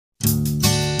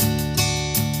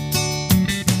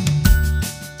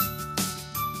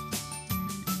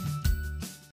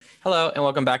Hello, and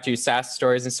welcome back to SaaS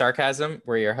Stories and Sarcasm.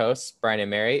 We're your hosts, Brian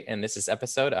and Mary, and this is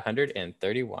episode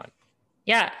 131.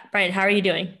 Yeah, Brian, how are you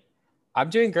doing? I'm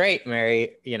doing great,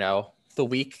 Mary. You know, the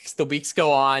weeks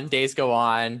go on, days go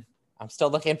on. I'm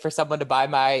still looking for someone to buy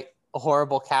my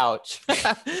horrible couch.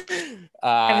 Have you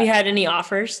had any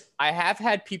offers? I have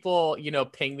had people,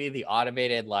 ping me the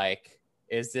automated, like,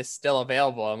 is this still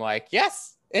available? I'm like,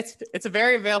 yes, it's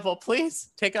very available.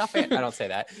 Please take it off. I don't say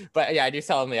that, but yeah, I do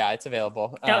tell them, yeah, it's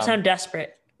available. Don't sound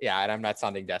desperate. Yeah, and I'm not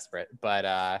sounding desperate,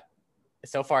 but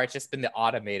so far it's just been the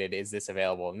automated, is this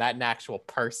available? Not an actual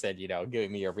person,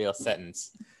 giving me a real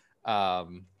sentence.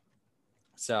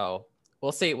 So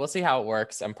we'll see how it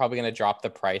works. I'm probably going to drop the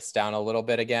price down a little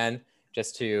bit again,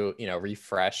 just to,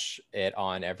 refresh it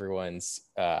on everyone's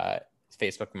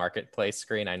Facebook Marketplace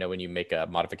screen. I know when you make a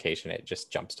modification, it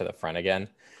just jumps to the front again.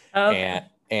 Okay.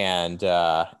 And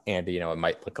it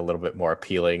might look a little bit more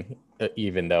appealing,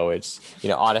 even though it's,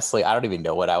 honestly, I don't even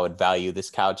know what I would value this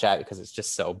couch at because it's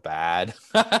just so bad.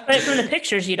 But from the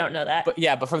pictures, you don't know that.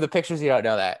 But from the pictures, you don't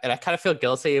know that. And I kind of feel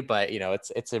guilty, but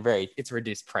it's a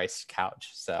reduced price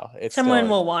couch. So someone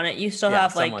will want it. You still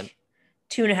have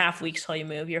 2.5 weeks till you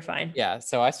move. You're fine. Yeah.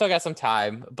 So I still got some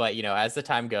time, but as the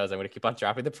time goes, I'm going to keep on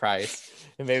dropping the price,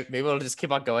 and maybe it'll just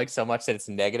keep on going so much that it's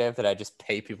negative that I just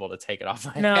pay people to take it off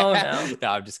my No.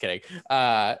 No, I'm just kidding.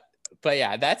 But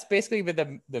yeah, that's basically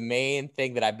been the main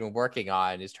thing that I've been working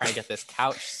on, is trying to get this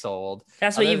couch sold.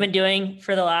 That's what you've been doing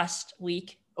for the last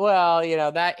week. Well,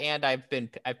 that, and I've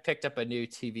picked up a new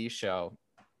TV show.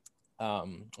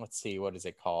 Let's see, what is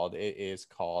it called? It is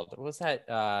called, what was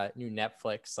that new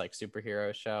Netflix like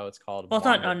superhero show? It's called, well, it's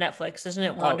not on Netflix, isn't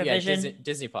it? WandaVision. Oh, yeah,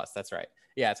 Disney Plus, that's right.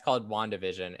 Yeah, it's called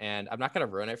WandaVision, and I'm not going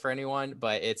to ruin it for anyone,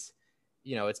 but it's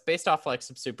it's based off like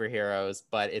some superheroes,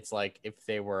 but it's like if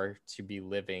they were to be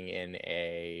living in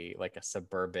a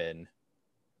suburban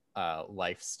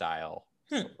lifestyle.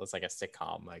 So it's like a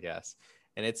sitcom, I guess.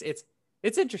 And it's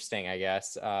interesting, I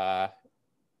guess.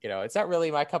 It's not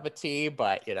really my cup of tea,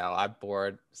 but I'm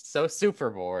bored, so super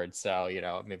bored. So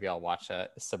maybe I'll watch a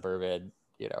suburban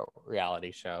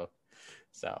reality show.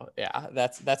 So yeah,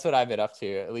 that's what I've been up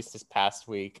to, at least this past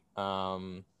week.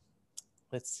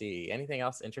 Let's see, anything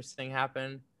else interesting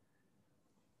happen?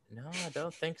 No, I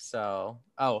don't think so.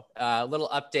 Oh, a little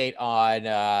update on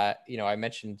I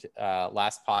mentioned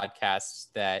last podcast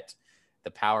that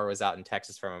the power was out in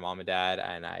Texas for my mom and dad,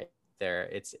 and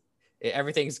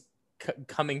everything's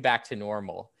coming back to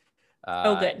normal.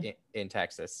 Good. In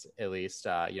Texas, at least.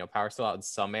 Power's still out in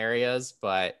some areas,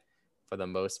 but for the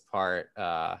most part,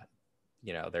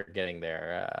 they're getting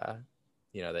their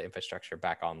the infrastructure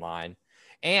back online,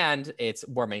 and it's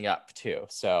warming up too.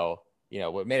 So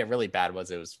what made it really bad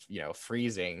was it was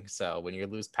freezing. So when you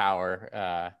lose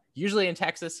power, usually in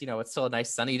Texas, it's still a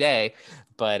nice sunny day,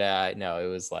 but no, it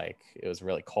was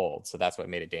really cold. So that's what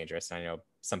made it dangerous. And I know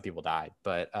some people died,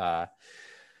 but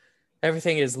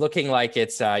everything is looking like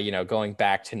it's going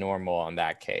back to normal on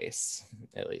that case,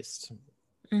 at least.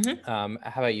 Mm-hmm.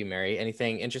 How about you, Mary?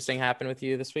 Anything interesting happen with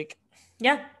you this week?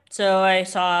 Yeah. So I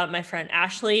saw my friend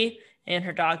Ashley and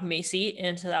her dog Macy,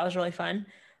 and so that was really fun.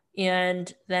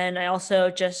 And then I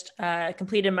also just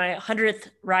completed my 100th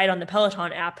ride on the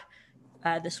Peloton app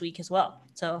this week as well.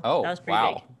 So that was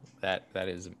pretty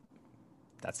big.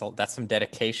 That's some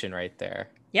dedication right there.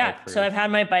 Yeah. So I've had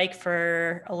my bike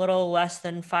for a little less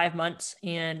than 5 months,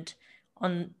 and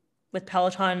with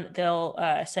Peloton,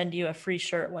 they'll send you a free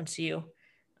shirt once you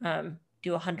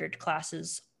do 100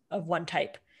 classes of one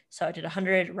type. So I did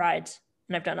 100 rides,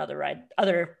 and I've done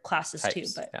other classes types,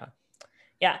 too. But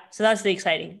yeah, so that's the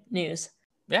exciting news.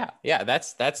 Yeah.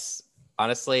 That's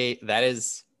honestly,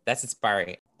 that's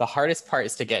inspiring. The hardest part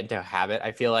is to get into a habit,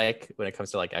 I feel like, when it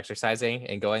comes to like exercising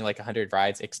and going like 100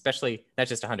 rides, especially not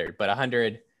just 100, but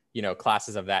 100,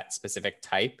 classes of that specific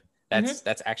type. That's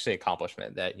actually an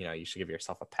accomplishment that, you should give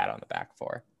yourself a pat on the back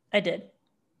for. I did.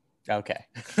 Okay.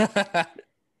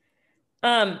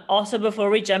 Also, before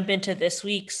we jump into this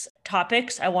week's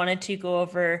topics, I wanted to go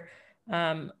over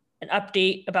an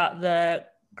update about the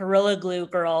Gorilla Glue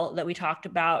girl that we talked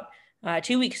about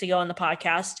 2 weeks ago on the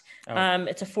podcast. Oh.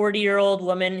 It's a 40-year-old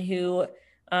woman who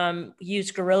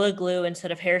used Gorilla Glue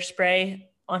instead of hairspray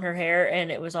on her hair,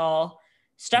 and it was all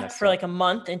stuck for like a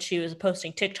month, and she was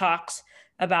posting TikToks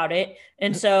about it.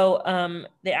 And so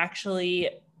they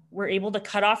actually were able to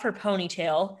cut off her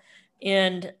ponytail,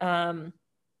 and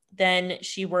then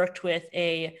she worked with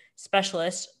a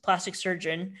specialist plastic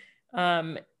surgeon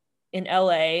in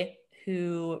LA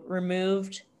who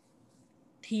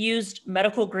used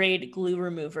medical grade glue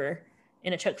remover,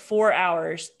 and it took 4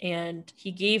 hours, and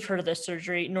he gave her the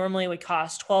surgery. Normally it would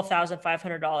cost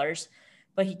 $12,500,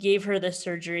 but he gave her this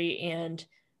surgery, and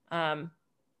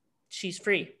she's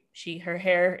free. Her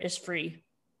hair is free.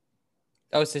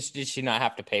 Oh, so did she not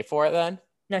have to pay for it then?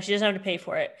 No, she doesn't have to pay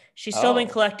for it. She's still been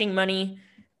collecting money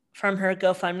from her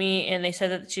GoFundMe, and they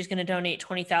said that she's going to donate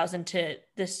 $20,000 to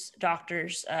this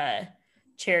doctor's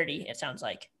charity. It sounds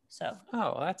like. So.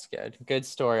 Oh, that's good. Good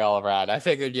story all around. I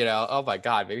figured, oh my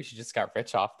God, maybe she just got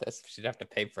rich off this. She'd have to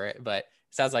pay for it, but it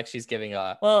sounds like she's giving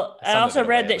a. Well, I also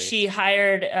read that she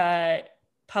hired a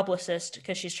publicist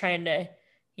because she's trying to,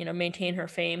 maintain her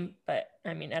fame. But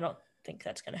I mean, I don't think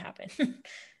that's going to happen.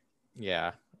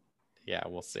 Yeah,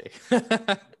 we'll see.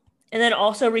 And then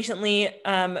also recently,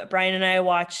 Brian and I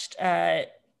watched a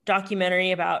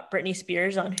documentary about Britney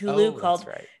Spears on Hulu called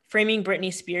Framing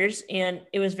Britney Spears. And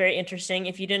it was very interesting.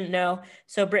 If you didn't know,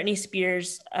 so Britney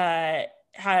Spears had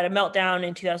a meltdown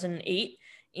in 2008,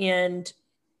 and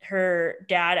her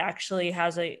dad actually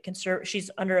has she's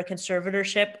under a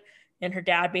conservatorship, and her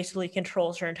dad basically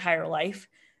controls her entire life.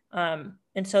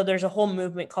 And so there's a whole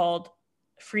movement called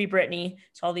Free Britney.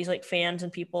 So all these like fans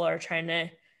and people are trying to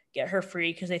get her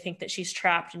free because they think that she's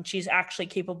trapped and she's actually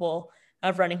capable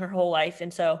of running her whole life.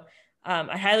 And so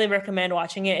I highly recommend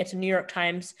watching it. It's a New York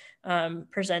Times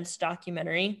presents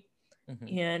documentary.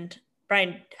 Mm-hmm. And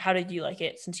Brian, how did you like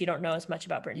it since you don't know as much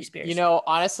about Britney Spears?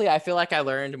 Honestly, I feel like I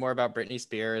learned more about Britney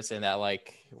Spears in that,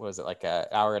 like, what was it, like an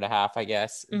hour and a half, I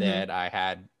guess, mm-hmm. than I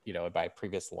had, in my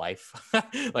previous life,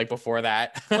 like before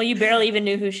that. Well, you barely even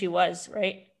knew who she was,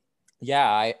 right?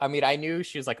 Yeah. I mean, I knew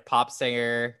she was like a pop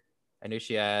singer. I knew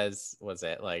she was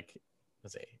it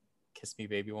Kiss Me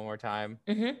Baby One More Time?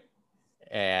 Mm-hmm.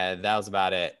 And that was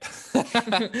about it.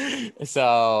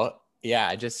 So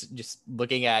yeah, just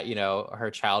looking at,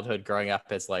 her childhood growing up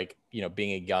as like,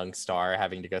 being a young star,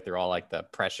 having to go through all like the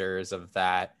pressures of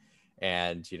that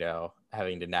and,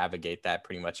 having to navigate that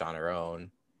pretty much on her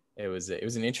own. It was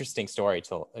an interesting story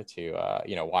to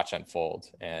watch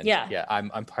unfold. And yeah,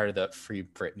 I'm part of the Free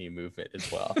Britney movement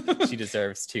as well. She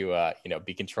deserves to,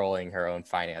 be controlling her own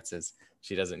finances.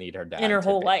 She doesn't need her dad in her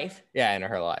whole life. Yeah, in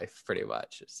her life, pretty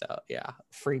much. So yeah,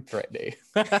 Free Britney.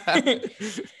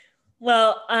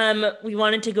 Well, we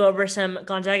wanted to go over some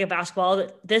Gonzaga basketball.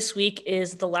 This week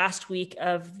is the last week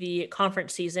of the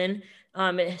conference season.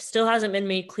 It still hasn't been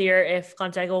made clear if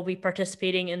Gonzaga will be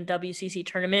participating in the WCC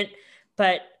tournament.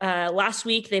 But last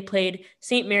week they played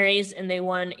St. Mary's and they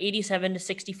won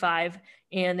 87-65,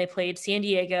 and they played San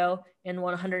Diego and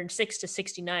won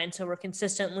 106-69. So we're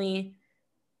consistently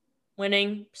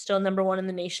winning, still number one in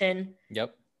the nation.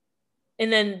 Yep.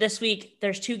 And then this week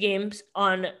there's two games.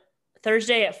 On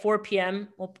Thursday at 4 p.m.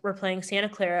 we're playing Santa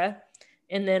Clara,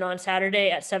 and then on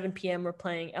Saturday at 7 p.m. we're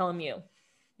playing LMU,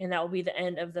 and that will be the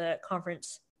end of the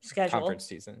conference schedule. Conference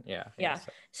season, yeah. Yeah.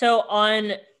 So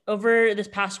over this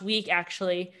past week,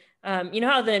 actually, you know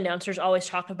how the announcers always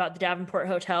talk about the Davenport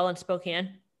Hotel in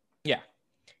Spokane? Yeah.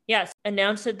 Yes,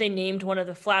 announced that they named one of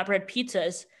the flatbread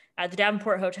pizzas at the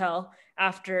Davenport Hotel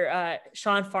after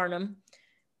Sean Farnham,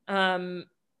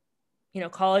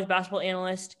 college basketball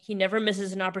analyst. He never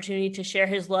misses an opportunity to share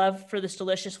his love for this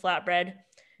delicious flatbread.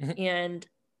 Mm-hmm. And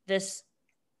this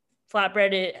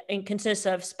flatbread it consists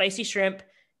of spicy shrimp,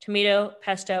 tomato,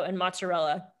 pesto, and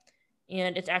mozzarella.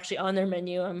 And it's actually on their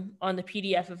menu. I'm on the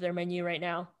PDF of their menu right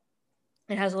now.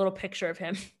 It has a little picture of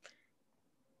him.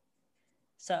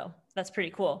 So that's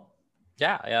pretty cool.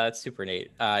 Yeah, that's super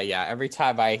neat. Every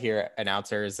time I hear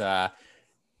announcers,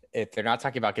 if they're not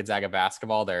talking about Gonzaga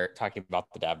basketball, they're talking about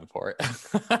the Davenport.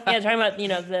 Yeah, talking about,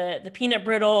 the peanut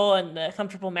brittle and the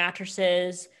comfortable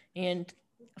mattresses and,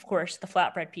 of course, the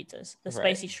flatbread pizzas, the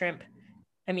spicy shrimp.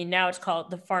 I mean, now it's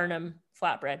called the Farnham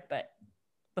flatbread, but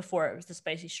before it was the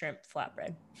spicy shrimp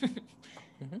flatbread.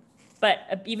 Mm-hmm. But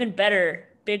an even better,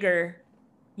 bigger,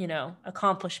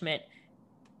 accomplishment,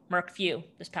 Mark Few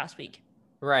this past week.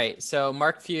 Right. So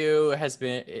Mark Few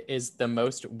is the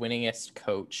most winningest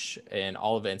coach in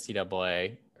all of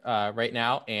NCAA right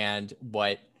now. And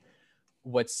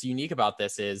what's unique about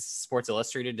this is Sports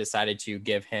Illustrated decided to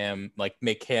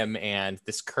make him and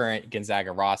this current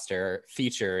Gonzaga roster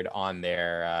featured on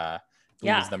their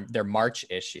their March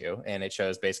issue. And it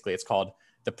shows basically it's called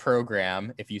The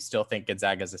Program. If you still think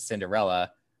Gonzaga's a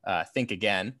Cinderella, think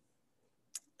again.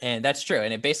 And that's true.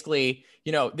 And it basically,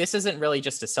 this isn't really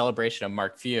just a celebration of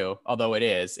Mark Few, although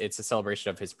it's a celebration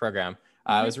of his program.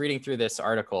 Mm-hmm. I was reading through this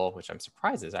article, which I'm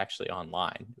surprised is actually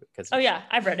online.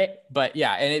 I've read it. But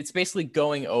yeah, and it's basically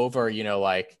going over,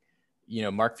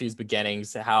 Mark Few's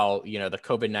beginnings, how, the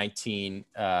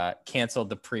COVID-19 canceled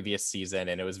the previous season,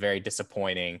 and it was very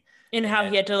disappointing. And how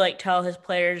he had to tell his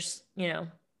players, and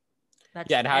how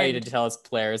he had to tell his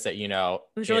players that, it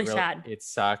was really sad. It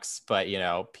sucks, but,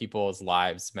 people's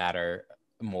lives matter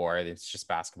more. It's just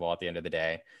basketball at the end of the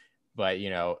day. But,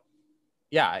 yeah,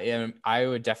 I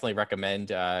would definitely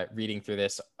recommend reading through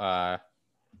this,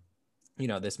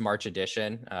 this March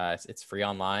edition. It's free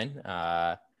online.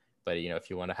 But, if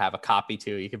you want to have a copy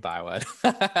too, you can buy one.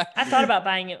 I thought about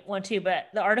buying one too, but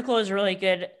the article is really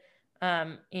good.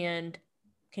 And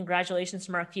congratulations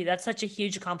to Mark Few. That's such a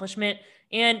huge accomplishment.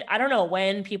 And I don't know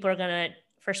when people are going to,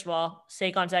 first of all,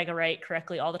 say Gonzaga right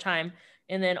correctly all the time.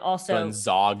 And then also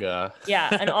Gonzaga. Yeah.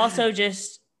 And also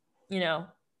just,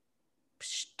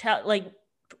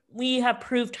 we have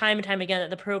proved time and time again that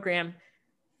the program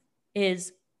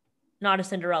is not a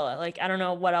Cinderella. Like, I don't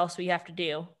know what else we have to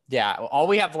do. Yeah. All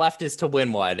we have left is to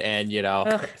win one. And,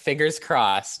 fingers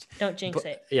crossed. Don't jinx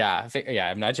it. Yeah.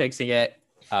 I'm not jinxing it.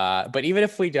 But even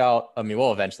if we don't,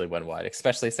 we'll eventually win one,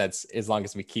 especially since as long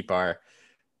as we keep our,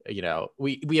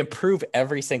 we improve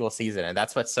every single season. And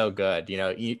that's what's so good.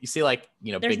 You see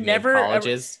big name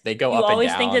colleges, they go up and down. You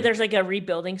always think that there's like a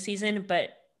rebuilding season,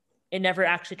 but it never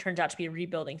actually turns out to be a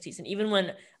rebuilding season. Even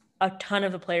when a ton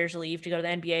of the players leave to go to the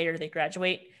NBA or they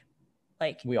graduate,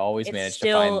 we always manage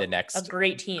to find the next a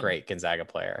great team, great Gonzaga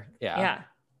player. Yeah.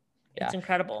 It's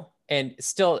incredible. And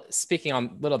still speaking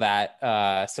on little that,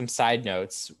 some side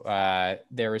notes,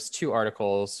 there was 2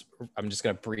 articles. I'm just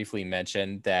going to briefly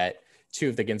mention that 2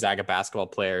 of the Gonzaga basketball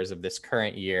players of this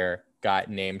current year got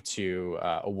named to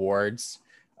awards,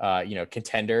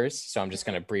 contenders. So I'm just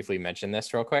going to briefly mention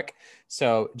this real quick.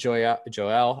 So Joel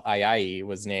Ayayi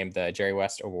was named the Jerry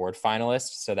West Award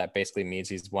finalist. So that basically means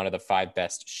he's one of the 5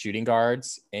 best shooting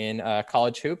guards in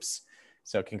college hoops.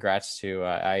 So congrats to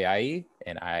Ayayi.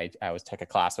 And I always took a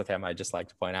class with him. I just like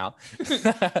to point out.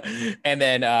 And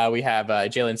then we have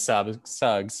Jalen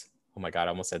Suggs. Oh my God, I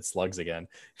almost said slugs again.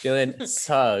 Jalen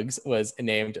Suggs was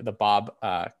named the Bob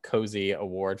Cousy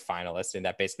Award finalist. And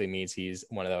that basically means he's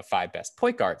one of the 5 best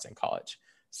point guards in college.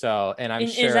 So, and I'm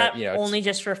sure, is that only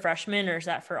just for freshmen, or is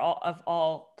that for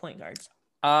all point guards?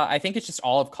 I think it's just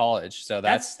all of college. So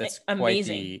that's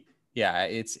amazing.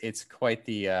 It's quite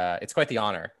the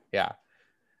honor. Yeah.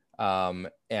 And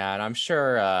I'm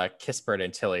sure Kispert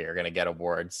and Tilly are going to get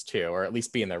awards too, or at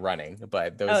least be in the running.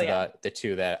 But those are the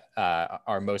 2 that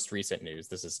are most recent news.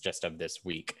 This is just of this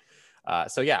week.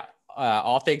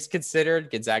 All things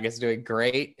considered, Gonzaga is doing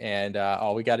great, and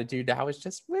all we got to do now is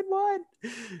just win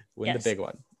the big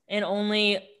one. And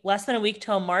only less than a week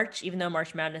till March, even though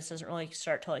March Madness doesn't really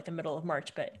start till like the middle of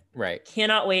March. But right,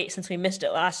 cannot wait since we missed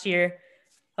it last year.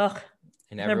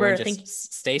 And everyone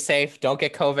just stay safe. Don't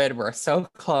get COVID. We're so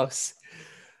close.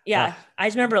 Yeah. I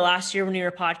just remember last year when we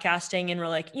were podcasting and we're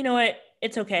like, you know what?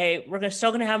 It's okay. We're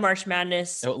still going to have March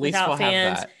Madness without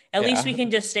fans. At least we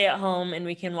can just stay at home and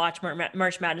we can watch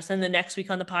March Madness. And the next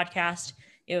week on the podcast,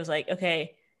 it was like,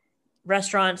 okay,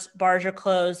 restaurants, bars are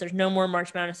closed. There's no more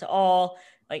March Madness at all.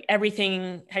 Like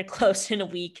everything had closed in a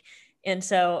week. And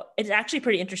so it's actually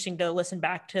pretty interesting to listen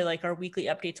back to like our weekly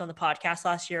updates on the podcast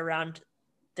last year around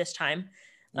this time.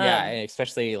 And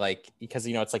especially because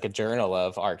it's like a journal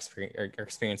of our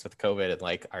experience with COVID and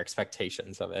like our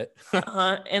expectations of it.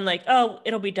 And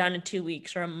it'll be done in 2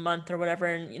 weeks or a month or whatever.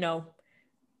 And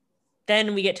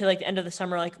then we get to like the end of the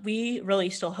summer, like we really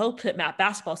still hope that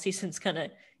basketball season's gonna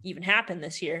even happen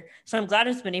this year. So I'm glad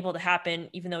it's been able to happen,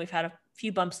 even though we've had a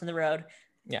few bumps in the road.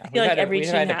 Yeah, we've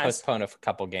had to postpone a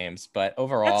couple games, but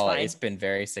overall it's been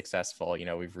very successful.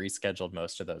 We've rescheduled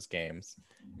most of those games.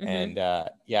 Mm-hmm. And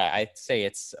I'd say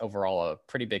it's overall a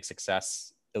pretty big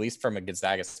success, at least from a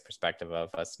Gonzaga's perspective of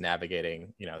us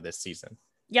navigating, this season.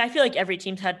 Yeah, I feel like every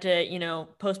team's had to,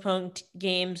 postpone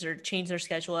games or change their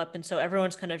schedule up. And so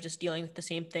everyone's kind of just dealing with the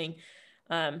same thing.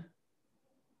 And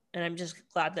I'm just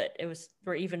glad that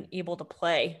we're even able to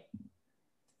play.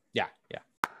 Yeah.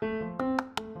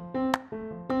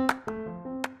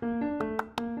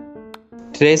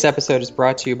 Today's episode is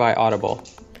brought to you by Audible.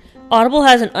 Audible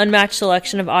has an unmatched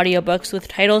selection of audiobooks with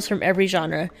titles from every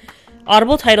genre.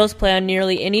 Audible titles play on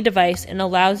nearly any device and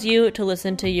allows you to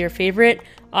listen to your favorite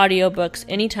audiobooks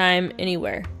anytime,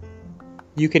 anywhere.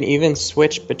 You can even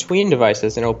switch between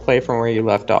devices and it'll play from where you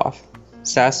left off.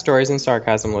 Sass Stories and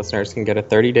Sarcasm listeners can get a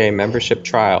 30-day membership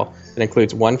trial that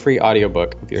includes one free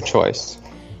audiobook of your choice.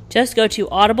 Just go to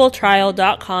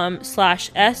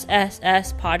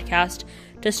audibletrial.com/SSS podcast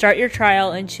to start your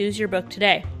trial and choose your book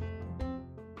today.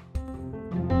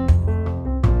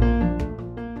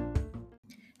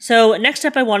 So next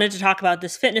up, I wanted to talk about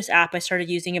this fitness app I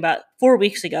started using about 4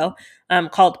 weeks ago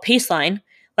called Paceline.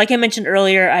 Like I mentioned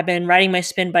earlier, I've been riding my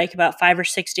spin bike about 5 or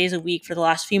 6 days a week for the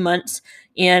last few months,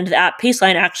 and the app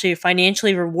Paceline actually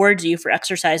financially rewards you for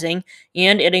exercising,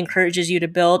 and it encourages you to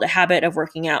build a habit of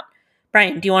working out.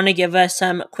 Brian, do you want to give us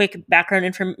some quick background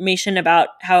information about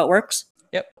how it works?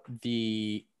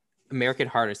 The American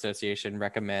Heart Association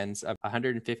recommends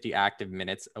 150 active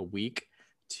minutes a week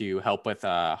to help with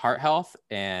heart health,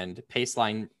 and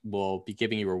Paceline will be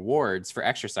giving you rewards for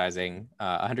exercising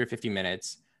 150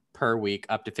 minutes per week,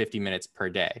 up to 50 minutes per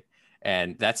day.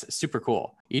 And that's super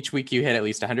cool. Each week you hit at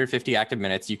least 150 active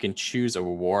minutes, you can choose a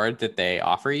reward that they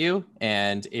offer you.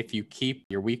 And if you keep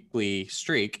your weekly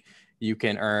streak, you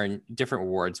can earn different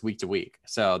rewards week to week.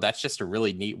 So that's just a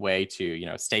really neat way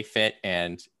to, stay fit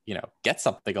and, get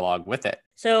something along with it.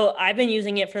 So I've been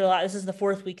using it this is the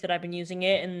 4th week that I've been using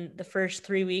it. And the first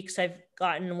 3 weeks I've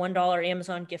gotten $1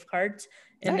 Amazon gift cards.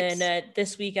 And Nice. then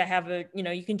this week I have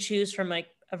you can choose from like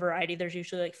a variety. There's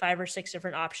usually like 5 or 6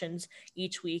 different options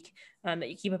each week that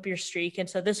you keep up your streak. And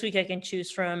so this week I can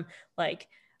choose from like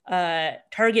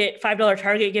Target, $5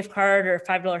 Target gift card or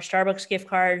 $5 Starbucks gift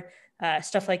card,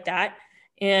 stuff like that.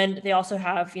 And they also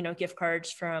have, gift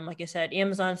cards from, like I said,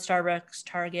 Amazon, Starbucks,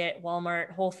 Target,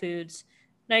 Walmart, Whole Foods,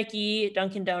 Nike,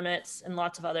 Dunkin' Donuts, and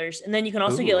lots of others. And then you can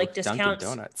also get like discounts.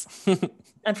 Dunkin' Donuts.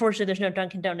 Unfortunately, there's no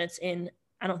Dunkin' Donuts in,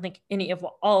 I don't think,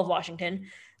 all of Washington.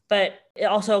 But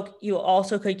you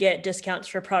also could get discounts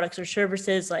for products or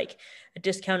services, like a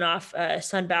discount off a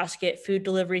Sunbasket food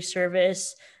delivery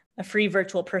service, a free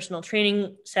virtual personal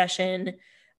training session,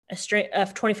 a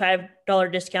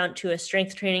 $25 discount to a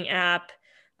strength training app,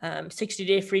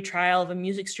 60-day free trial of a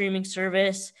music streaming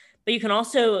service. But you can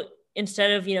also,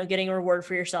 instead of getting a reward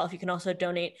for yourself, you can also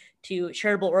donate to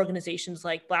charitable organizations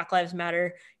like Black Lives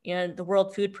Matter and the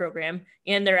World Food Program,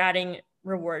 and they're adding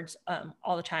rewards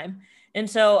all the time. And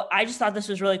so I just thought this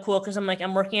was really cool because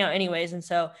I'm working out anyways. And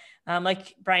so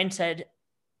like Brian said,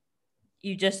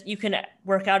 you can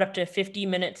work out up to 50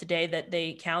 minutes a day that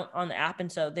they count on the app.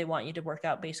 And so they want you to work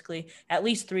out basically at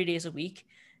least 3 days a week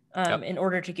in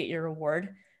order to get your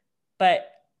reward.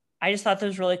 But I just thought this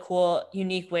was really cool,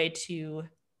 unique way to,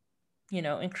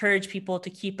 encourage people to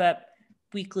keep up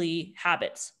weekly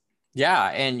habits. Yeah.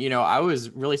 And, I was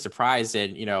really surprised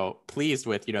and, pleased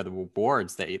with, the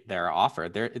rewards that they're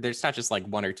offered. There's not just like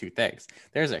 1 or 2 things.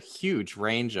 There's a huge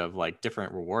range of like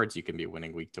different rewards you can be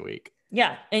winning week to week.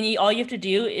 Yeah. And all you have to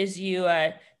do is you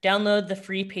download the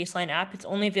free Paceline app. It's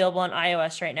only available on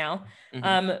iOS right now.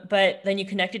 Mm-hmm. But then you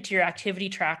connect it to your activity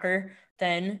tracker.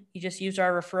 Then you just use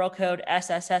our referral code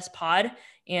SSSPOD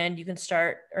and you can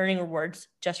start earning rewards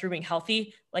just for being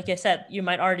healthy. Like I said, you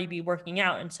might already be working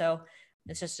out. And so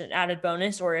it's just an added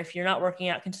bonus. Or if you're not working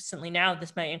out consistently now,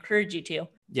 this might encourage you to.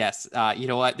 Yes. You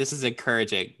know what? This is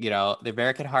encouraging. The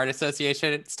American Heart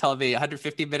Association, it's telling me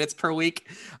 150 minutes per week.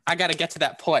 I got to get to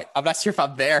that point. I'm not sure if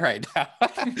I'm there right now.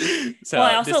 So well,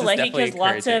 I also like it because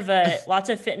lots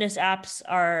of fitness apps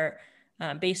are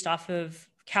based off of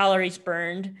calories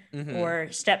burned or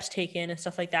steps taken and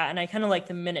stuff like that. And I kind of like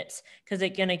the minutes because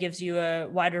it kind of gives you a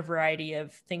wider variety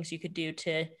of things you could do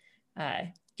to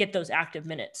get those active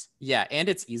minutes. Yeah. And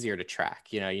it's easier to track.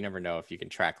 You never know if you can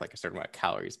track like a certain amount of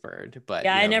calories burned, but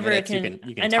yeah, I never quite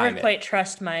it.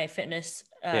 Trust my fitness,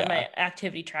 my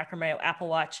activity tracker, my Apple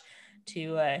Watch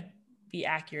to be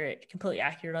completely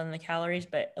accurate on the calories,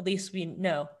 but at least we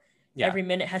know every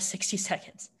minute has 60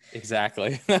 seconds.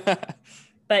 Exactly.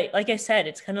 But like I said,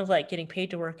 it's kind of like getting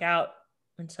paid to work out.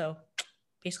 And so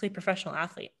basically professional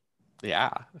athlete. Yeah.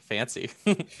 Fancy.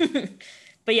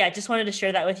 But yeah, just wanted to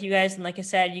share that with you guys. And like I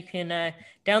said, you can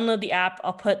download the app.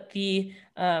 I'll put the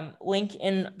link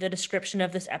in the description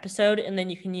of this episode. And then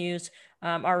you can use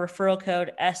our referral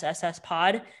code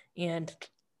SSSPOD and,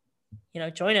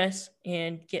 join us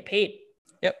and get paid.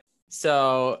 Yep.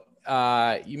 So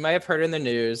you might have heard in the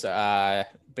news,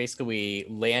 basically we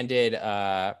landed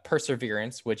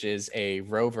Perseverance, which is a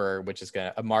rover,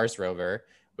 a Mars rover,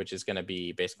 which is going to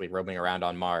be basically roaming around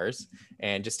on Mars.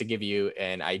 And just to give you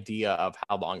an idea of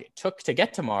how long it took to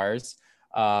get to Mars,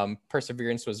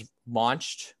 Perseverance was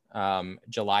launched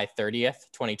July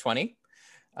 30th, 2020.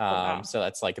 Wow. So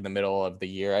that's like in the middle of the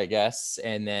year, I guess.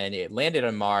 And then it landed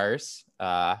on Mars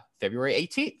February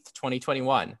 18th,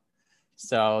 2021.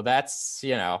 So that's,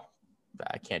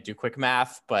 I can't do quick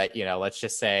math, but, let's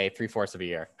just say 3/4 of a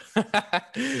year.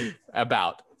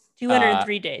 About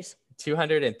 203 days.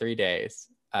 203 days.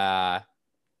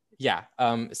 Yeah.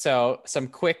 So some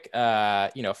quick,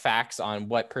 facts on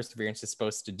what Perseverance is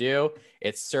supposed to do.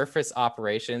 Its surface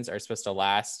operations are supposed to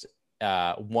last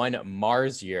 1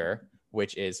 Mars year,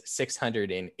 which is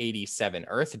 687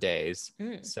 Earth days.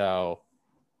 So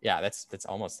yeah, that's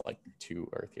almost like 2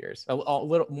 Earth years, a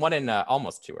little one in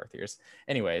almost 2 Earth years.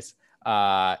 Anyways,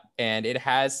 and it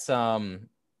has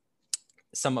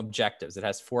some objectives. It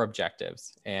has 4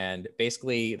 objectives, and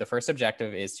basically the first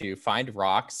objective is to find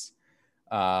rocks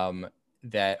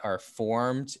that are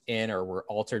formed in or were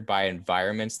altered by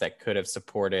environments that could have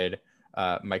supported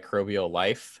microbial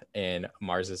life in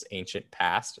Mars's ancient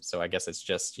past. So I guess it's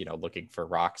just, looking for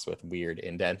rocks with weird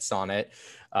indents on it.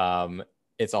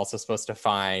 It's also supposed to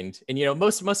find, and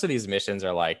most of these missions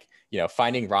are like,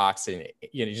 finding rocks and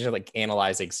just like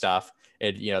analyzing stuff.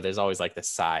 And there's always like this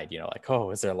side, like, oh,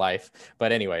 is there life?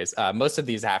 But anyways, most of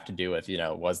these have to do with,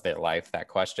 was there life? That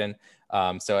question.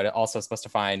 So it also is supposed to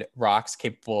find rocks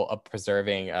capable of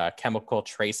preserving chemical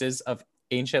traces of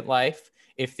ancient life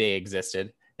if they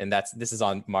existed. And this is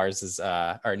on Mars's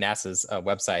or NASA's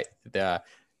website.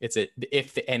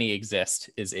 If any exist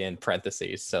is in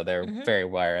parentheses, so they're very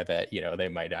aware that they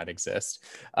might not exist.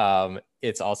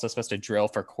 It's also supposed to drill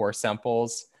for core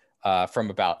samples from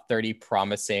about 30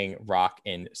 promising rock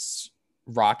and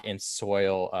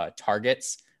soil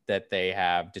targets that they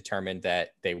have determined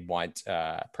that they want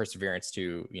Perseverance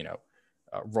to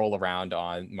roll around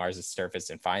on Mars's surface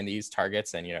and find these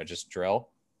targets and just drill.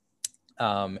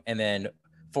 And then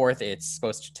fourth, it's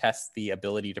supposed to test the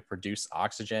ability to produce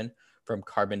oxygen from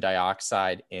carbon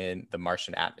dioxide in the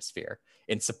Martian atmosphere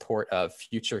in support of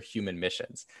future human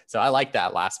missions. So I like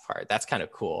that last part. That's kind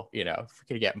of cool. If we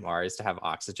could get Mars to have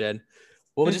oxygen,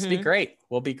 we'll just be great.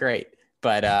 We'll be great.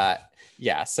 But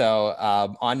so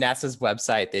on NASA's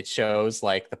website, it shows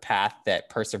like the path that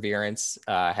Perseverance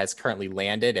has currently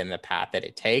landed and the path that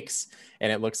it takes.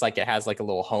 And it looks like it has like a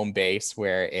little home base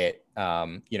where it,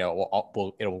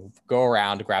 it'll go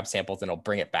around, grab samples, and it'll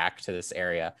bring it back to this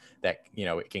area that,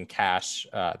 it can cache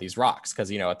these rocks.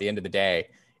 Because, at the end of the day,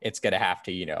 it's going to have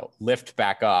to, lift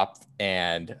back up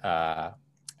and I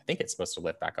think it's supposed to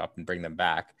lift back up and bring them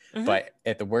back. But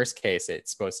at the worst case,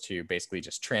 it's supposed to basically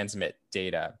just transmit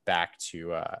data back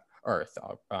to Earth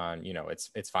on,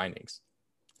 its findings.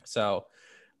 So,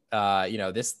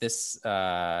 this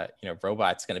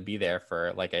robot's going to be there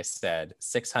for, like I said,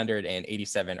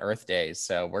 687 Earth days.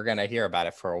 So we're going to hear about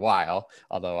it for a while,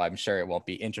 although I'm sure it won't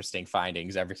be interesting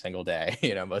findings every single day.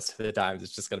 Most of the times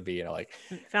it's just going to be,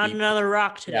 found another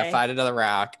rock today. Yeah, find another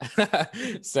rock.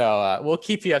 So we'll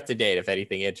keep you up to date if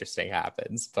anything interesting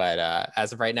happens. But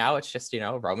as of right now, it's just,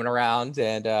 roaming around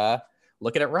and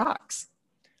looking at rocks.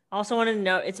 Also wanted to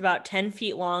note it's about 10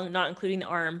 feet long, not including the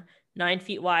arm, 9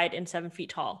 feet wide and 7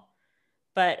 feet tall,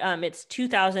 but it's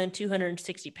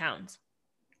 2,260 pounds.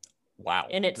 Wow.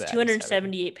 And it's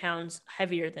 278 pounds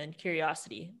heavier than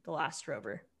Curiosity, the last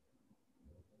rover.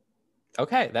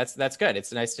 Okay. That's good.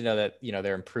 It's nice to know that,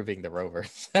 they're improving the rover.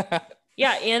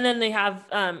 Yeah. And then they have,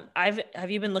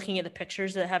 have you been looking at the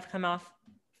pictures that have come off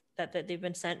that they've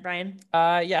been sent, Brian?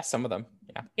 Yeah, some of them.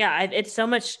 Yeah. Yeah.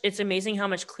 It's amazing how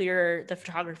much clearer the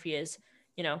photography is,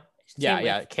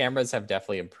 Yeah. Cameras have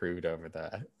definitely improved over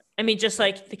the. I mean, just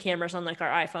like the cameras on like our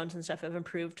iPhones and stuff have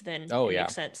improved, then it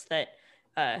makes sense that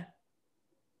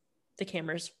the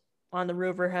cameras on the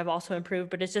rover have also improved.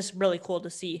 But it's just really cool to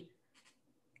see.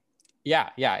 Yeah,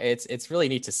 it's really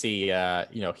neat to see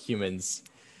humans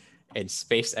and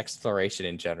space exploration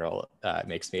in general.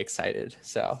 Makes me excited.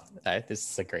 So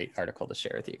this is a great article to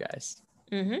share with you guys.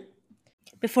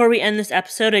 Before we end this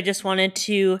episode, I just wanted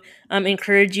to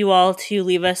encourage you all to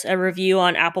leave us a review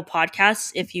on Apple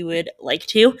Podcasts if you would like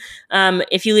to.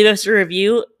 If you leave us a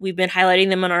review, we've been highlighting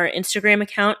them on our Instagram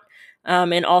account.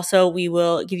 And also we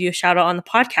will give you a shout out on the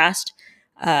podcast.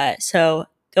 So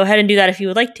go ahead and do that if you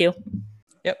would like to.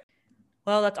 Yep.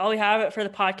 Well, that's all we have for the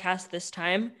podcast this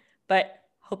time. But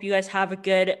hope you guys have a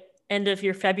good end of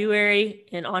your February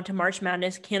and on to March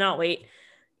Madness. Cannot wait.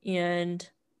 And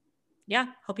yeah,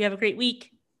 hope you have a great week.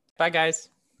 Bye, guys.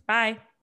 Bye.